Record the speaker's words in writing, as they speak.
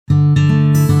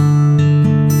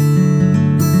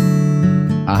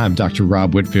I'm Dr.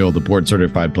 Rob Whitfield, the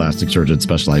board-certified plastic surgeon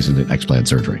specializing in explant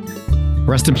surgery.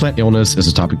 Breast implant illness is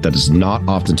a topic that is not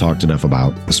often talked enough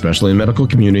about, especially in the medical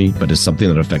community, but is something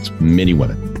that affects many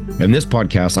women. In this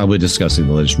podcast, I will be discussing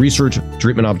the latest research,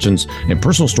 treatment options, and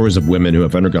personal stories of women who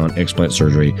have undergone explant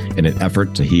surgery in an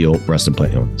effort to heal breast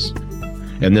implant illness.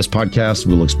 In this podcast,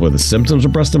 we'll explore the symptoms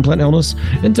of breast implant illness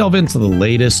and delve into the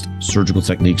latest surgical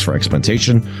techniques for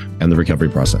explantation and the recovery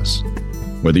process.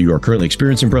 Whether you are currently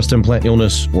experiencing breast implant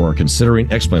illness or are considering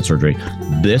explant surgery,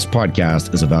 this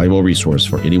podcast is a valuable resource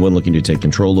for anyone looking to take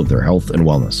control of their health and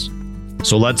wellness.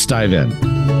 So let's dive in.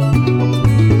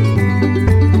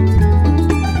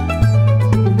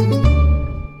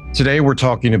 Today, we're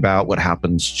talking about what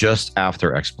happens just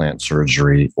after explant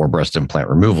surgery or breast implant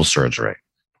removal surgery.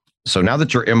 So now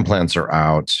that your implants are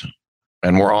out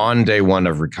and we're on day one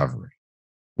of recovery,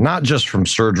 not just from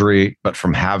surgery, but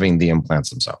from having the implants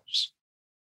themselves.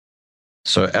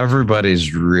 So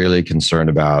everybody's really concerned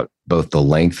about both the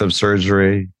length of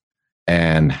surgery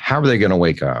and how are they going to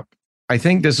wake up. I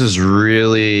think this has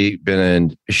really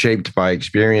been shaped by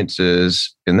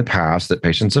experiences in the past that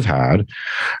patients have had.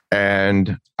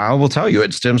 And I will tell you,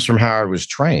 it stems from how I was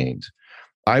trained.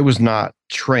 I was not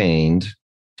trained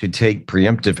to take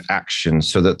preemptive action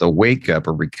so that the wake up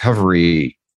or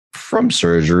recovery from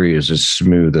surgery is as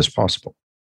smooth as possible.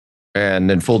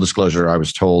 And in full disclosure, I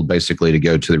was told basically to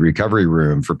go to the recovery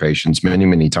room for patients many,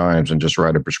 many times and just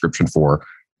write a prescription for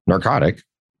narcotic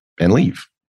and leave.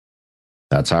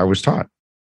 That's how I was taught.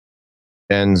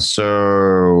 And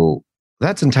so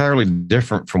that's entirely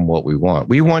different from what we want.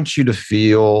 We want you to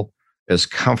feel as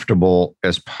comfortable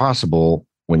as possible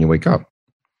when you wake up.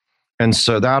 And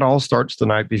so that all starts the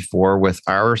night before with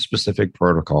our specific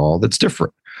protocol that's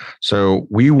different. So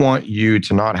we want you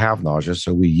to not have nausea.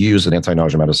 So we use an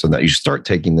anti-nausea medicine that you start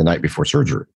taking the night before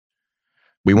surgery.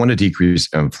 We want to decrease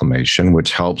inflammation,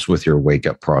 which helps with your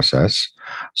wake-up process.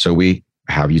 So we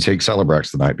have you take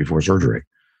Celebrex the night before surgery.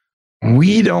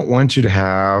 We don't want you to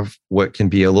have what can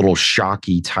be a little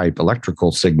shocky type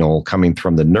electrical signal coming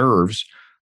from the nerves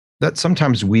that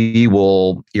sometimes we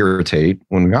will irritate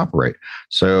when we operate.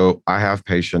 So I have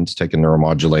patients take a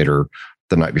neuromodulator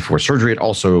the night before surgery. It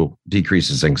also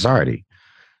decreases anxiety.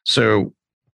 So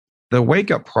the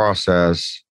wake-up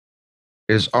process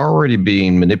is already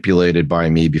being manipulated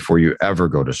by me before you ever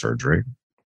go to surgery.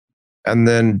 And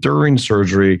then during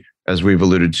surgery, as we've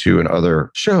alluded to in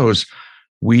other shows,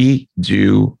 we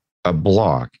do a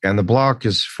block, and the block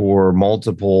is for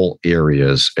multiple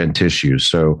areas and tissues.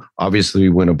 So obviously we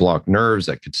want to block nerves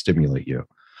that could stimulate you.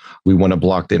 We want to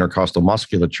block the intercostal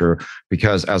musculature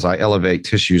because as I elevate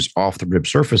tissues off the rib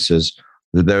surfaces,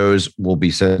 those will be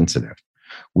sensitive.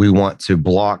 We want to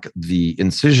block the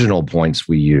incisional points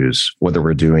we use, whether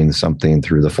we're doing something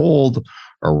through the fold,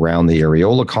 around the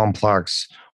areola complex,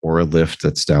 or a lift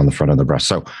that's down the front of the breast.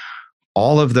 So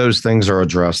all of those things are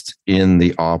addressed in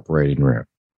the operating room.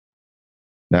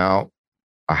 Now,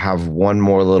 I have one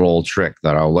more little trick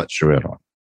that I'll let you in on.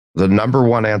 The number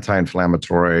one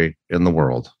anti-inflammatory in the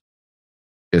world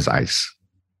is ice.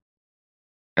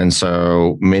 And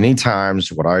so many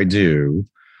times what I do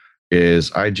is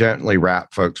I gently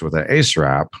wrap folks with an ACE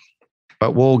wrap,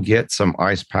 but we'll get some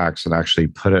ice packs and actually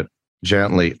put it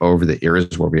gently over the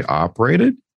areas where we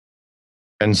operated.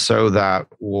 And so that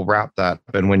we'll wrap that.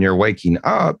 And when you're waking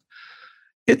up,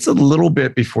 it's a little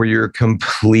bit before you're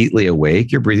completely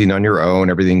awake. You're breathing on your own.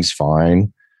 Everything's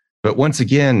fine. But once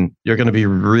again, you're going to be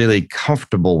really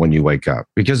comfortable when you wake up.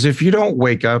 Because if you don't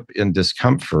wake up in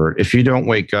discomfort, if you don't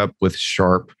wake up with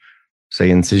sharp, say,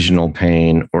 incisional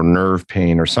pain or nerve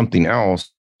pain or something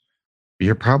else,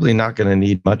 you're probably not going to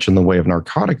need much in the way of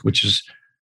narcotic, which is,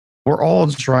 we're all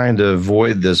trying to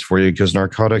avoid this for you because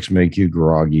narcotics make you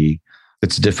groggy.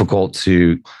 It's difficult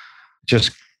to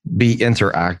just be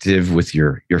interactive with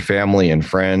your family and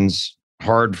friends.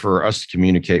 Hard for us to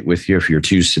communicate with you if you're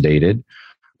too sedated.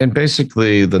 And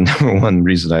basically, the number one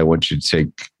reason I want you to take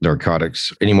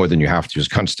narcotics any more than you have to is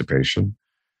constipation.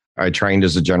 I trained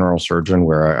as a general surgeon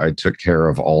where I took care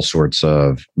of all sorts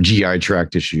of GI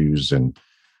tract issues. And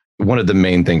one of the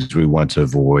main things we want to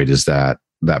avoid is that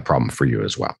problem for you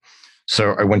as well.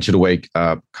 So I want you to wake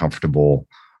up comfortable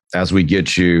as we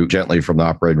get you gently from the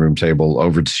operating room table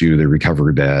over to the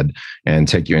recovery bed and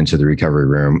take you into the recovery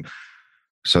room.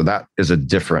 So that is a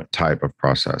different type of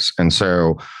process. And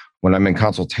so when I'm in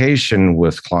consultation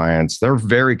with clients, they're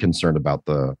very concerned about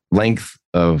the length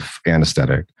of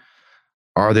anesthetic.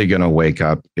 Are they going to wake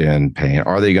up in pain?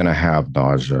 Are they going to have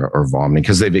nausea or vomiting?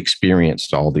 Because they've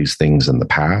experienced all these things in the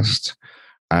past.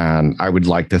 And I would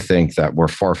like to think that we're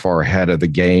far, far ahead of the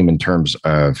game in terms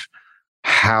of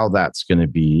how that's going to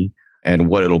be and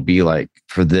what it'll be like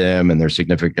for them and their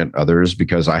significant others,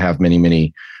 because I have many,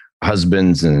 many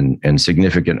husbands and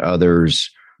significant others,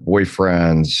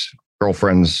 boyfriends,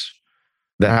 girlfriends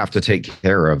that have to take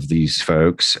care of these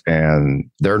folks, and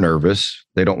they're nervous.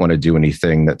 They don't want to do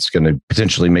anything that's going to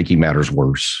potentially make matters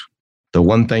worse. The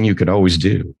one thing you can always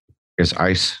do is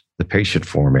ice the patient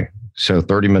for me. So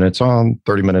 30 minutes on,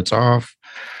 30 minutes off.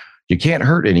 You can't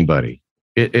hurt anybody.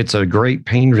 It's a great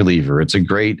pain reliever. It's a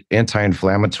great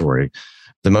anti-inflammatory.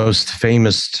 The most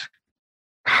famous,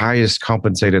 highest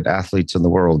compensated athletes in the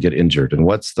world get injured. And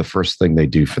what's the first thing they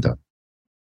do for them?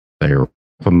 They wrap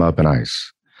them up in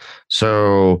ice.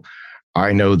 So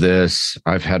I know this.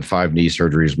 I've had 5 knee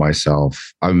surgeries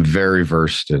myself. I'm very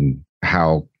versed in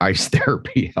how ice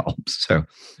therapy helps. So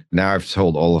now I've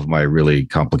told all of my really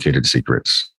complicated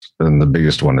secrets. And the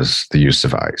biggest one is the use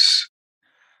of ice.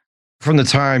 From the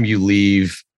time you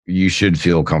leave, you should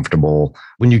feel comfortable.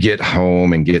 When you get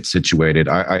home and get situated,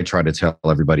 I try to tell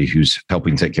everybody who's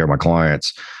helping take care of my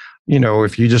clients,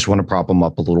 if you just want to prop them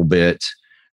up a little bit,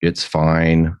 it's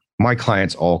fine. My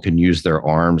clients all can use their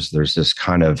arms. There's this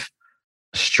kind of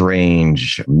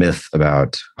strange myth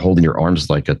about holding your arms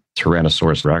like a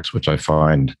Tyrannosaurus Rex, which I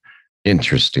find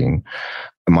interesting.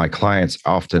 My clients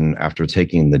often, after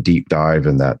taking the deep dive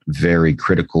in that very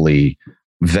critically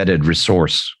vetted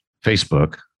resource,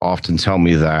 Facebook, often tell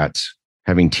me that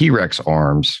having T-Rex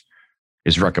arms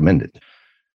is recommended.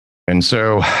 And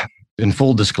so, in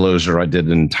full disclosure, I did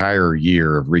an entire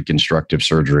year of reconstructive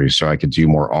surgery so I could do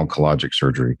more oncologic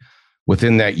surgery.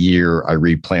 Within that year, I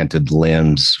replanted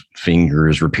limbs,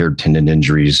 fingers, repaired tendon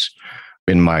injuries.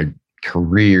 In my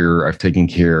career, I've taken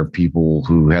care of people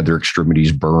who had their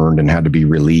extremities burned and had to be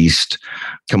released,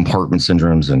 compartment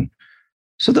syndromes. And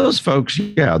so those folks,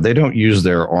 they don't use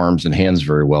their arms and hands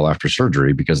very well after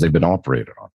surgery because they've been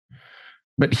operated on.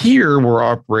 But here we're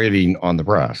operating on the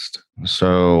breast.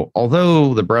 So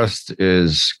although the breast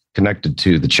is connected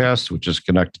to the chest, which is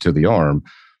connected to the arm,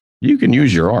 you can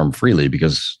use your arm freely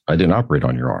because I didn't operate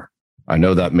on your arm. I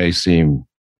know that may seem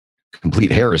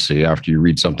complete heresy after you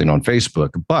read something on Facebook,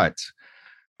 but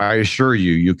I assure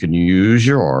you, you can use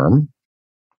your arm.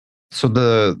 So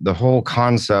the whole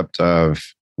concept of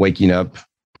waking up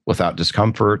without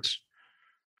discomfort,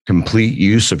 complete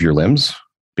use of your limbs,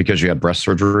 because you had breast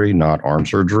surgery, not arm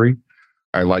surgery.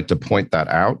 I like to point that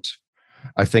out.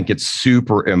 I think it's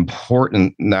super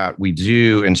important that we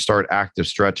do and start active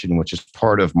stretching, which is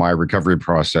part of my recovery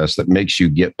process that makes you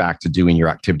get back to doing your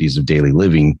activities of daily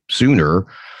living sooner.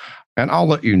 And I'll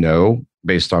let you know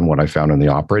based on what I found in the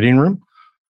operating room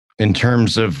in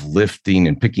terms of lifting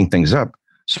and picking things up.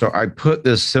 So I put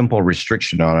this simple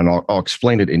restriction on, and I'll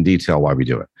explain it in detail why we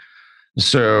do it.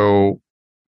 So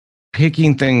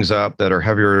picking things up that are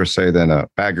heavier, say, than a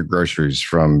bag of groceries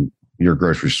from your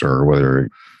grocery store, whether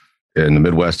in the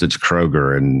Midwest, it's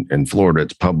Kroger, and in Florida,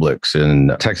 it's Publix,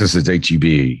 in Texas, it's HEB.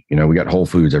 We got Whole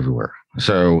Foods everywhere.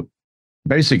 So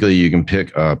basically, you can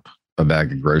pick up a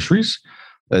bag of groceries.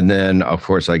 And then, of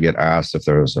course, I get asked if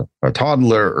there's a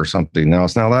toddler or something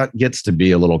else. Now, that gets to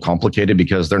be a little complicated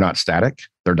because they're not static,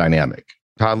 they're dynamic.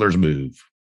 Toddlers move,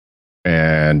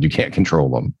 and you can't control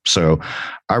them. So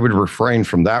I would refrain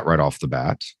from that right off the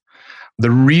bat.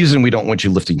 The reason we don't want you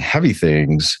lifting heavy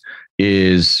things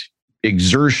is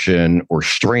exertion or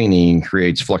straining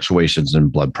creates fluctuations in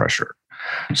blood pressure.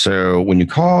 So when you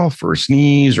cough or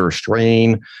sneeze or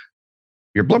strain,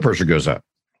 your blood pressure goes up.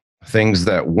 Things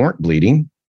that weren't bleeding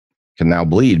can now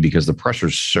bleed because the pressure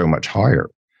is so much higher.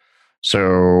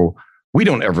 So we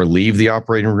don't ever leave the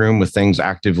operating room with things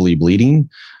actively bleeding.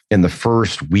 In the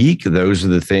first week, those are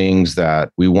the things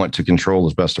that we want to control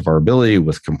as best of our ability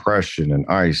with compression and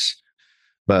ice.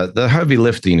 But the heavy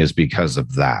lifting is because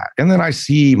of that. And then I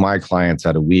see my clients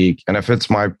at a week. And if it's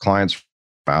my clients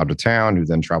out of town who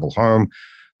then travel home,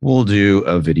 we'll do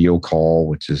a video call,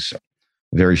 which is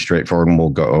very straightforward. And we'll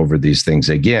go over these things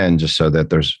again, just so that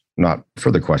there's not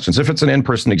further questions. If it's an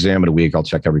in-person exam in a week, I'll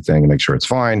check everything and make sure it's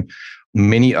fine.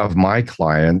 Many of my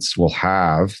clients will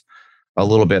have a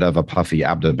little bit of a puffy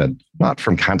abdomen, not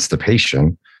from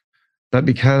constipation, but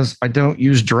because I don't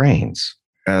use drains.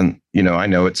 And, I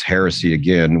know it's heresy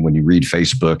again when you read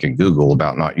Facebook and Google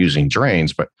about not using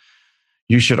drains, but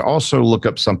you should also look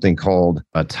up something called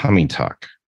a tummy tuck.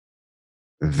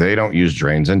 They don't use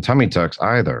drains and tummy tucks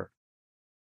either.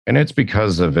 And it's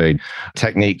because of a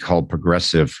technique called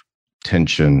progressive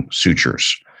tension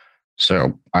sutures.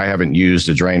 So I haven't used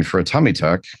a drain for a tummy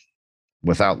tuck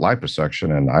without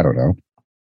liposuction in,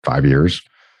 5 years.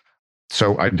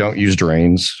 So I don't use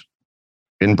drains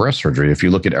in breast surgery. If you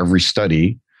look at every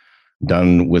study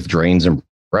done with drains in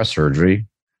breast surgery,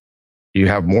 you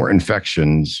have more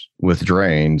infections with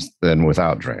drains than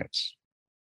without drains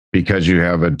because you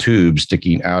have a tube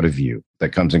sticking out of you that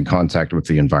comes in contact with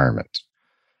the environment.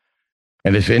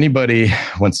 And if anybody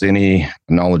wants any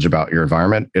knowledge about your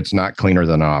environment, it's not cleaner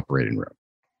than an operating room.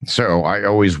 So I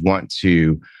always want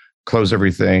to close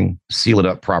everything, seal it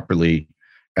up properly.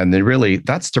 And then really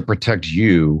that's to protect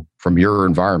you from your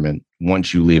environment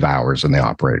once you leave hours in the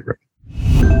operating room.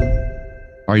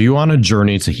 Are you on a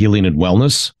journey to healing and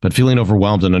wellness, but feeling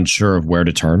overwhelmed and unsure of where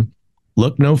to turn?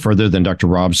 Look no further than Dr.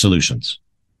 Rob's Solutions.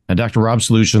 At Dr. Rob's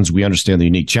Solutions, we understand the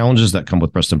unique challenges that come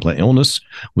with breast implant illness,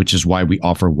 which is why we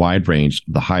offer a wide range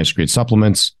of the highest grade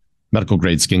supplements, medical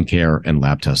grade skincare, and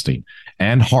lab testing,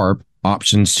 and HARP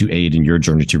options to aid in your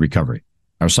journey to recovery.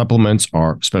 Our supplements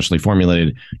are specially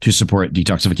formulated to support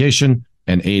detoxification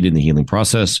and aid in the healing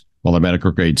process, while our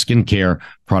medical grade skincare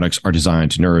products are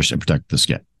designed to nourish and protect the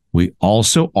skin. We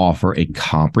also offer a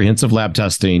comprehensive lab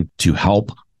testing to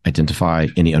help identify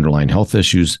any underlying health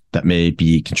issues that may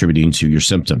be contributing to your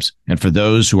symptoms. And for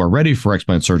those who are ready for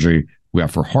explant surgery, we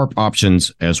offer HARP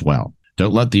options as well.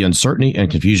 Don't let the uncertainty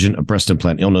and confusion of breast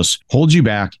implant illness hold you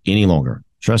back any longer.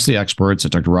 Trust the experts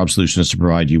at Dr. Rob Solutions to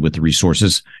provide you with the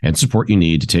resources and support you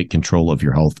need to take control of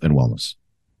your health and wellness.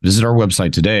 Visit our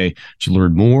website today to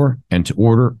learn more and to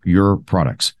order your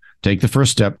products. Take the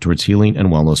first step towards healing and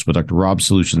wellness with Dr. Rob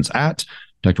Solutions at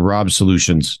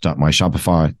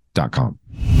drrobsolutions.myshopify.com.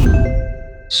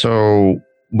 So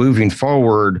moving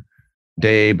forward,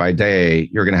 day by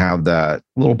day, you're going to have that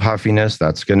little puffiness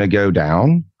that's going to go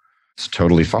down. It's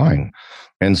totally fine.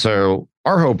 And so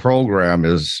our whole program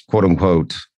is, quote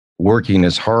unquote, working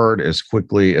as hard, as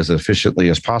quickly, as efficiently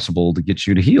as possible to get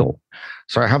you to heal.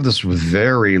 So I have this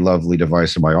very lovely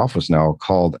device in my office now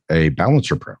called a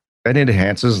Balancer Pro, and it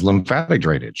enhances lymphatic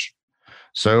drainage.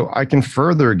 So I can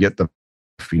further get the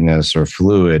puffiness or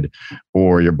fluid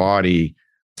or your body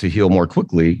to heal more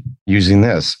quickly using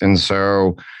this. And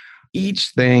so each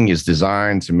thing is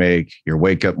designed to make your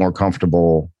wake up more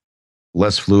comfortable,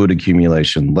 less fluid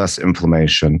accumulation, less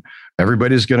inflammation.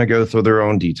 Everybody's going to go through their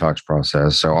own detox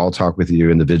process. So I'll talk with you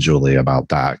individually about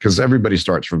that because everybody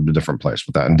starts from a different place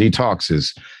with that. And detox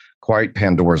is quite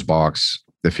Pandora's box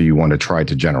if you want to try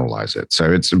to generalize it.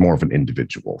 So it's more of an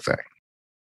individual thing.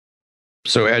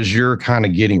 So as you're kind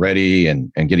of getting ready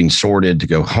and getting sorted to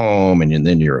go home, and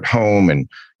then you're at home and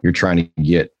you're trying to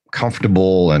get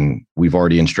comfortable, and we've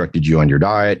already instructed you on your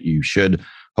diet, you should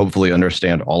hopefully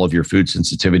understand all of your food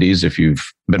sensitivities if you've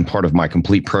been part of my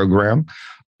complete program.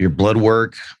 Your blood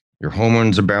work, your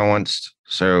hormones are balanced.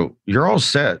 So you're all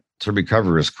set to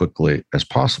recover as quickly as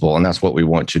possible. And that's what we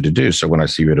want you to do. So when I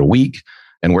see you at a week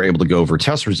and we're able to go over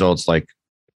test results, like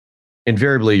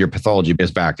invariably your pathology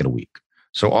is back in a week.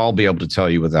 So I'll be able to tell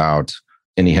you without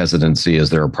any hesitancy,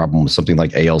 is there a problem with something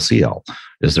like ALCL?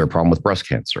 Is there a problem with breast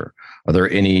cancer? Are there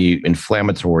any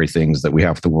inflammatory things that we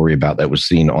have to worry about that was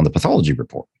seen on the pathology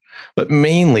report? But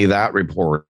mainly that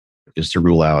report is to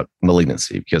rule out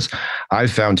malignancy, because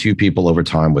I've found 2 people over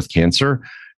time with cancer,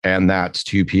 and that's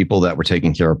 2 people that were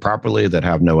taken care of properly that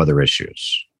have no other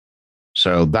issues.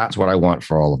 So that's what I want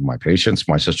for all of my patients.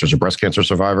 My sister's a breast cancer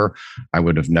survivor. I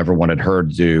would have never wanted her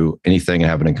to do anything and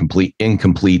have an incomplete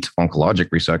oncologic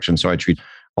resection. So I treat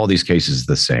all these cases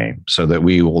the same so that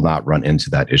we will not run into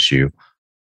that issue.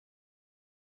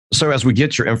 So as we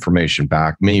get your information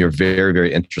back, many are very,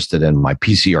 very interested in my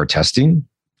PCR testing.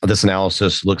 This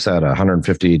analysis looks at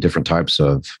 150 different types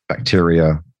of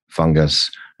bacteria, fungus,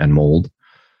 and mold,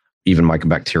 even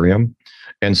mycobacterium.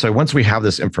 And so once we have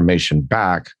this information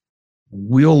back,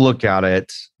 we'll look at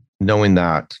it knowing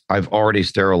that I've already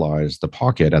sterilized the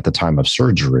pocket at the time of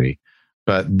surgery,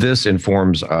 but this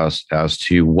informs us as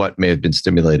to what may have been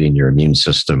stimulating your immune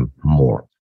system more.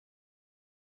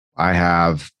 I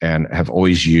have and have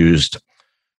always used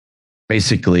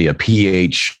basically a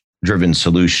pH-driven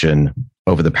solution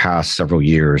over the past several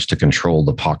years to control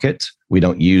the pocket. We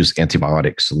don't use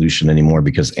antibiotic solution anymore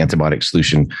because antibiotic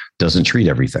solution doesn't treat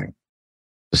everything.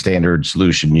 The standard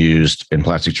solution used in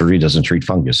plastic surgery doesn't treat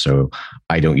fungus, so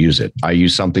I don't use it. I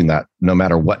use something that no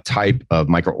matter what type of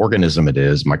microorganism it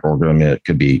is, it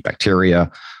could be bacteria,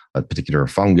 a particular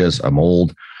fungus, a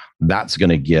mold, that's going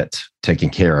to get taken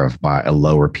care of by a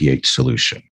lower pH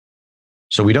solution.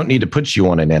 So we don't need to put you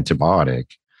on an antibiotic.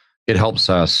 It helps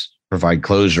us provide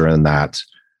closure in that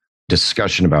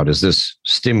discussion about, is this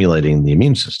stimulating the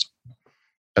immune system?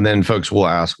 And then folks will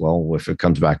ask, well, if it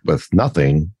comes back with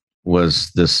nothing, was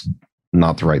this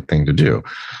not the right thing to do?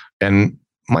 And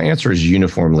my answer has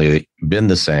uniformly been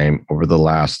the same over the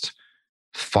last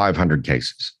 500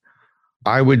 cases.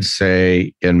 I would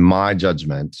say, in my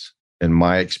judgment, in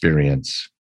my experience,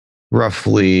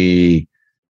 roughly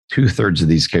 2/3 of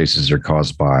these cases are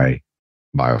caused by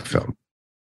biofilm.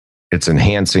 It's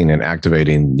enhancing and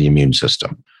activating the immune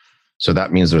system. So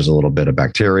that means there's a little bit of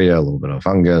bacteria, a little bit of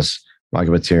fungus,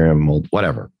 mycobacterium, mold,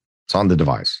 whatever. It's on the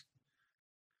device.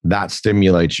 That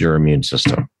stimulates your immune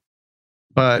system.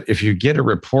 But if you get a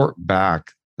report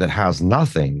back that has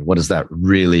nothing, what does that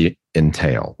really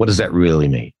entail? What does that really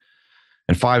mean?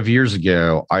 And 5 years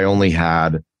ago, I only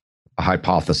had a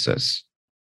hypothesis.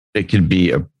 It could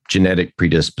be a genetic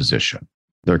predisposition.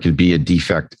 There could be a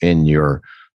defect in your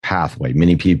pathway.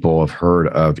 Many people have heard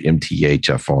of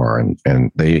MTHFR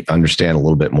and they understand a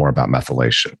little bit more about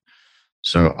methylation.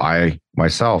 So I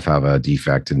myself have a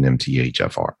defect in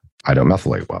MTHFR. I don't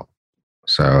methylate well.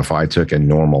 So if I took a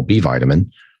normal B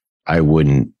vitamin, I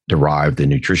wouldn't derive the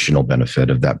nutritional benefit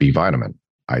of that B vitamin.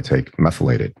 I take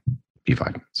methylated B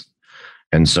vitamins.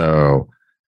 And so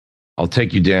I'll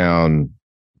take you down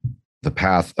the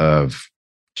path of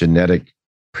genetic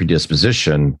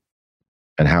predisposition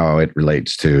and how it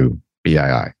relates to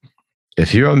BII.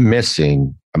 If you're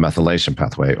missing a methylation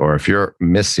pathway, or if you're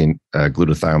missing a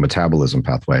glutathione metabolism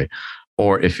pathway,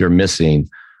 or if you're missing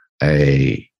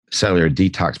a cellular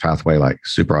detox pathway like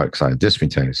superoxide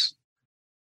dismutase,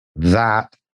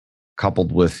 that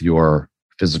coupled with your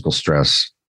physical stress,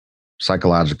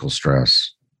 psychological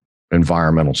stress,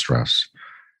 environmental stress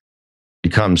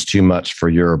becomes too much for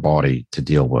your body to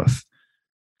deal with.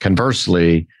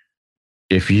 Conversely,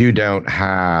 if you don't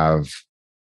have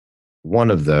one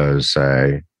of those,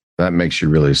 say, that makes you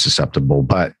really susceptible,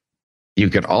 but you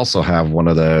could also have one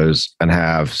of those and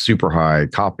have super high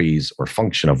copies or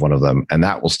function of one of them, and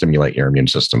that will stimulate your immune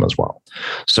system as well.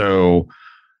 So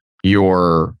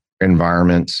your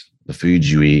environment, the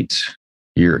foods you eat,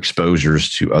 your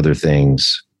exposures to other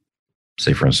things,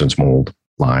 say, for instance, mold,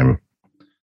 Lyme,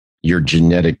 your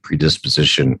genetic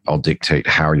predisposition will dictate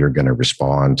how you're going to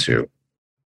respond to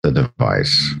the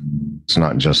device. It's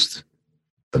not just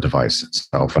the device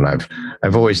itself. And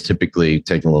I've always typically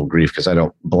taken a little grief because I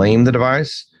don't blame the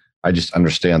device. I just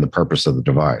understand the purpose of the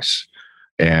device.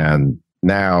 And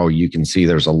now you can see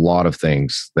there's a lot of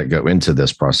things that go into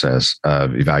this process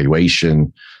of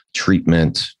evaluation,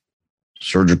 treatment,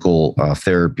 surgical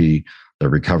therapy, the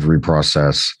recovery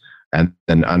process, and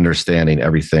then understanding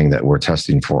everything that we're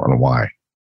testing for and why.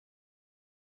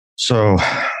 So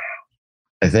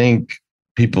I think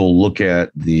people look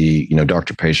at the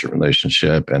doctor-patient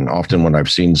relationship, and often when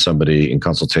I've seen somebody in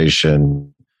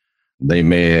consultation, they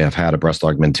may have had a breast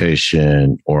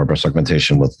augmentation or a breast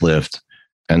augmentation with lift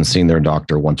and seen their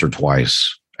doctor once or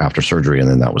twice after surgery, and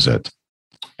then that was it.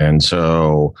 And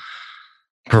so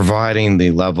providing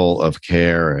the level of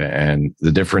care and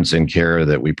the difference in care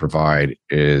that we provide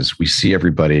is we see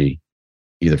everybody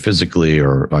either physically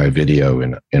or by video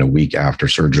in a week after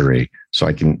surgery. So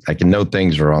I can know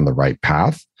things are on the right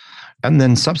path. And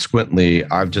then subsequently,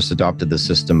 I've just adopted the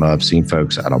system of seeing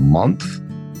folks at a month,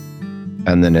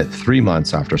 and then at 3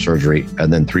 months after surgery,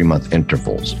 and then 3-month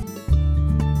intervals.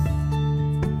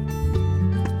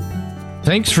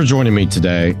 Thanks for joining me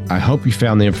today. I hope you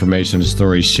found the information and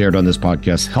stories shared on this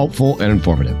podcast helpful and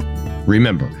informative.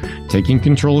 Remember, taking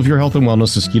control of your health and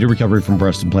wellness is key to recovery from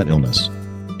breast implant illness.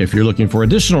 If you're looking for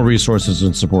additional resources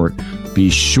and support,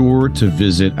 be sure to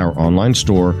visit our online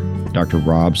store, Dr.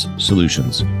 Rob's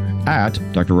Solutions, at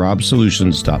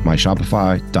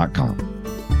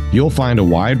drrobsolutions.myshopify.com. You'll find a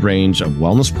wide range of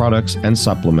wellness products and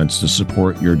supplements to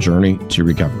support your journey to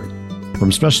recovery.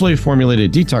 From specially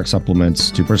formulated detox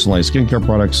supplements to personalized skincare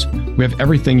products, we have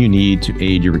everything you need to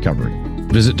aid your recovery.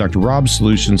 Visit Dr. Rob's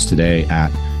Solutions today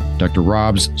at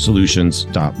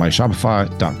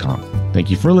drrobsolutions.myshopify.com. Thank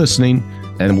you for listening,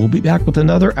 and we'll be back with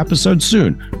another episode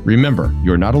soon. Remember,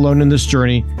 you're not alone in this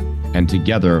journey, and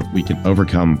together we can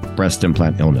overcome breast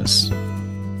implant illness.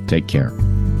 Take care.